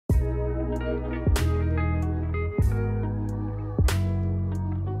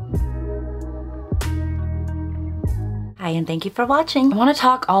Hi, and thank you for watching. I want to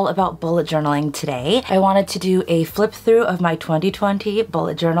talk all about bullet journaling today. I wanted to do a flip through of my 2020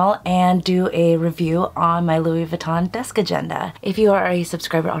 bullet journal and do a review on my Louis Vuitton desk agenda. If you are a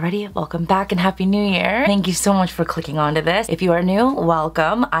subscriber already, welcome back and Happy New Year. Thank you so much for clicking onto this. If you are new,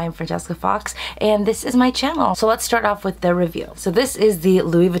 welcome. I'm Francesca Fox and this is my channel. So let's start off with the review. So this is the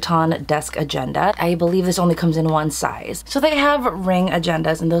Louis Vuitton desk agenda. I believe this only comes in one size. So they have ring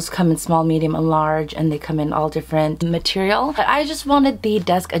agendas and those come in small, medium, and large, and they come in all different materials. But I just wanted the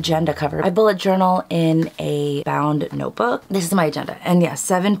desk agenda cover. I bullet journal in a bound notebook. This is my agenda, and yeah,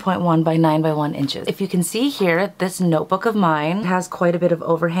 7.1 by 9 by 1 inches. If you can see here, this notebook of mine has quite a bit of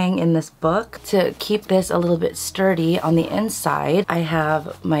overhang in this book. To keep this a little bit sturdy on the inside, I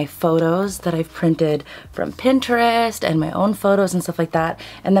have my photos that I've printed from Pinterest and my own photos and stuff like that.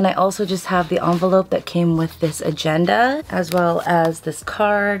 And then I also just have the envelope that came with this agenda, as well as this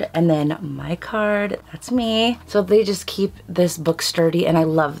card, and then my card, that's me. So they just keep this book sturdy, and I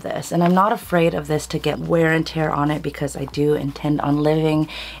love this, and I'm not afraid of this to get wear and tear on it because I do intend on living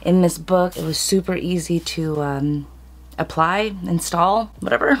in this book. It was super easy to apply, install,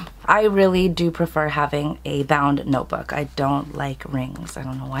 whatever. I really do prefer having a bound notebook. I don't like rings. I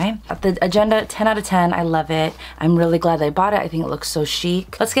don't know why. The agenda, 10 out of 10. I love it. I'm really glad I bought it. I think it looks so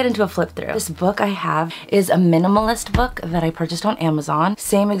chic. Let's get into a flip through. This book I have is a minimalist book that I purchased on Amazon.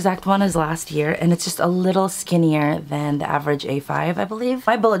 Same exact one as last year, and it's just a little skinnier than the average A5, I believe.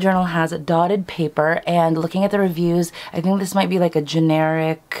 My bullet journal has dotted paper, and looking at the reviews, I think this might be like a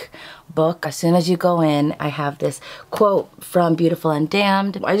generic book. As soon as you go in, I have this quote from Beautiful and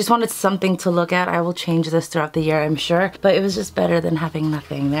Damned. I just wanted something to look at. I will change this throughout the year, I'm sure, but it was just better than having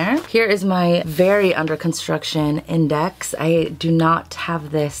nothing there. Here is my very under construction index. I do not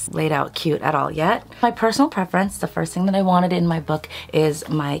have this laid out cute at all yet. My personal preference, the first thing that I wanted in my book is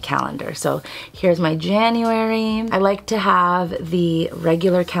my calendar. So here's my January. I like to have the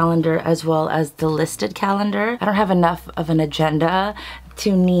regular calendar as well as the listed calendar. I don't have enough of an agenda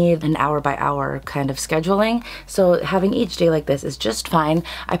to need an hour by hour kind of scheduling, so having each day like this is just fine.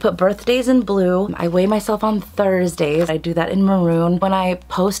 I put birthdays in blue. I weigh myself on Thursdays. I do that in maroon. When I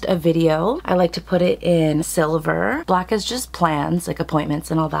post a video, I like to put it in silver. Black is just plans, like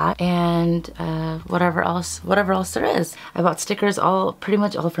appointments and all that, and whatever else there is. I bought stickers pretty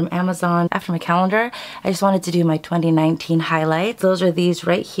much all from Amazon. After my calendar, I just wanted to do my 2019 highlights. Those are these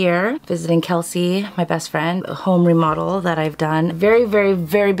right here. Visiting Kelsey, my best friend, a home remodel that I've done.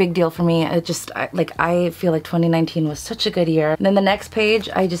 Very big deal for me. I feel like 2019 was such a good year. And then the next page,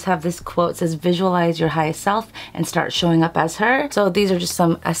 I just have this quote. It says, visualize your highest self and start showing up as her. So these are just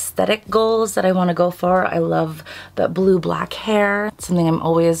some aesthetic goals that I want to go for. I love the blue-black hair. It's something I'm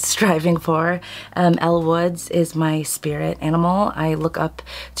always striving for. Elle Woods is my spirit animal. I look up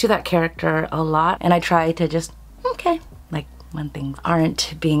to that character a lot, and I try to just, okay, like when things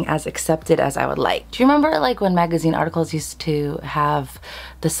aren't being as accepted as I would like. Do you remember like when magazine articles used to have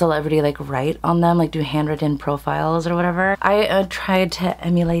the celebrity like write on them, like do handwritten profiles or whatever? I tried to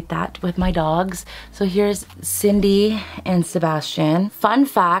emulate that with my dogs. So here's Cindy and Sebastian. Fun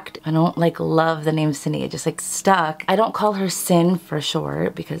fact, I don't like love the name Cindy, it just like stuck. I don't call her Sin for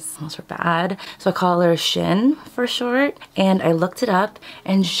short because those are bad. So I call her Shin for short, and I looked it up,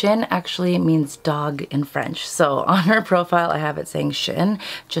 and Shin actually means dog in French. So on her profile I have it saying Shin,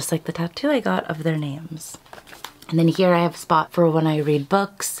 just like the tattoo I got of their names. And then here I have a spot for when I read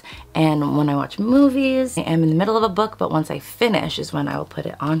books and when I watch movies. I am in the middle of a book, but once I finish is when I will put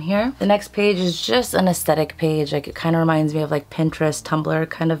it on here. The next page is just an aesthetic page. Like, it kind of reminds me of like Pinterest, Tumblr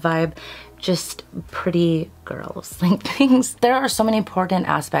kind of vibe. Just pretty girls, like things. There are so many important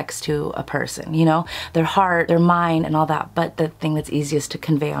aspects to a person, you know, their heart, their mind, and all that. But the thing that's easiest to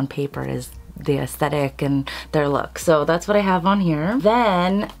convey on paper is the aesthetic and their look. So that's what I have on here.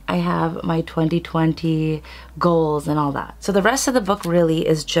 Then I have my 2020 goals and all that. So the rest of the book really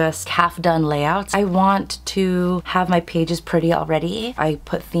is just half done layouts. I want to have my pages pretty already. I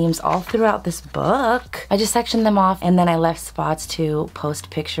put themes all throughout this book. I just sectioned them off, and then I left spots to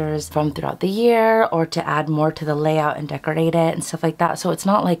post pictures from throughout the year or to add more to the layout and decorate it and stuff like that. So it's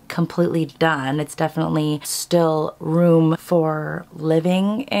not like completely done. It's definitely still room for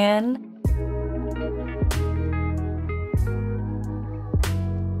living in.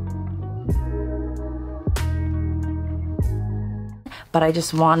 But I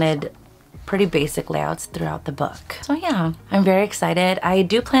just wanted pretty basic layouts throughout the book. So yeah, I'm very excited. I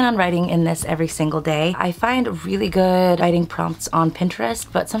do plan on writing in this every single day. I find really good writing prompts on Pinterest,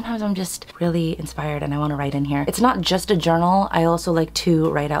 but sometimes I'm just really inspired and I want to write in here. It's not just a journal. I also like to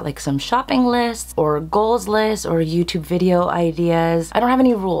write out like some shopping lists or goals lists or YouTube video ideas. I don't have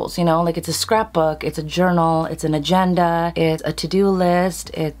any rules, you know, like it's a scrapbook, it's a journal, it's an agenda, it's a to-do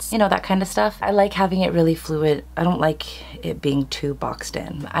list, it's, you know, that kind of stuff. I like having it really fluid. I don't like it being too boxed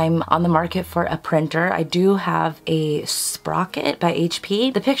in. I'm on the market for a printer. I do have a Sprocket by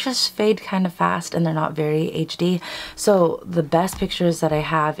HP. The pictures fade kind of fast and they're not very HD. So the best pictures that I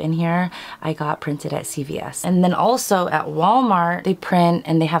have in here, I got printed at CVS. And then also at Walmart, they print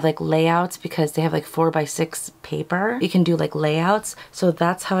and they have like layouts because they have like 4x6 paper. You can do like layouts. So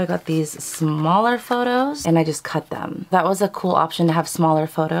that's how I got these smaller photos and I just cut them. That was a cool option to have smaller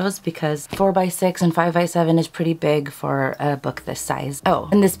photos because 4x6 and 5x7 is pretty big for a book this size. Oh,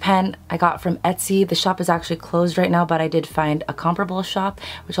 and this pen I got from Etsy. The shop is actually closed right now, but I did find a comparable shop,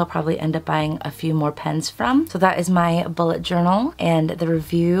 which I'll probably end up buying a few more pens from. So that is my bullet journal and the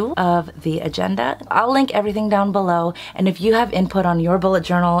review of the agenda. I'll link everything down below. And if you have input on your bullet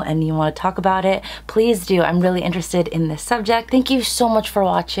journal and you want to talk about it, please do. I'm really interested in this subject. Thank you so much for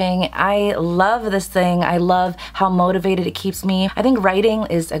watching. I love this thing. I love how motivated it keeps me. I think writing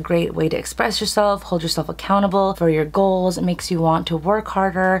is a great way to express yourself, hold yourself accountable for your goals. It makes you want to work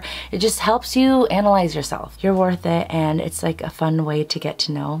harder. It just helps you analyze yourself. You're worth it and it's like a fun way to get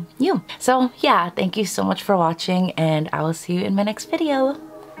to know you. So yeah, thank you so much for watching and I will see you in my next video.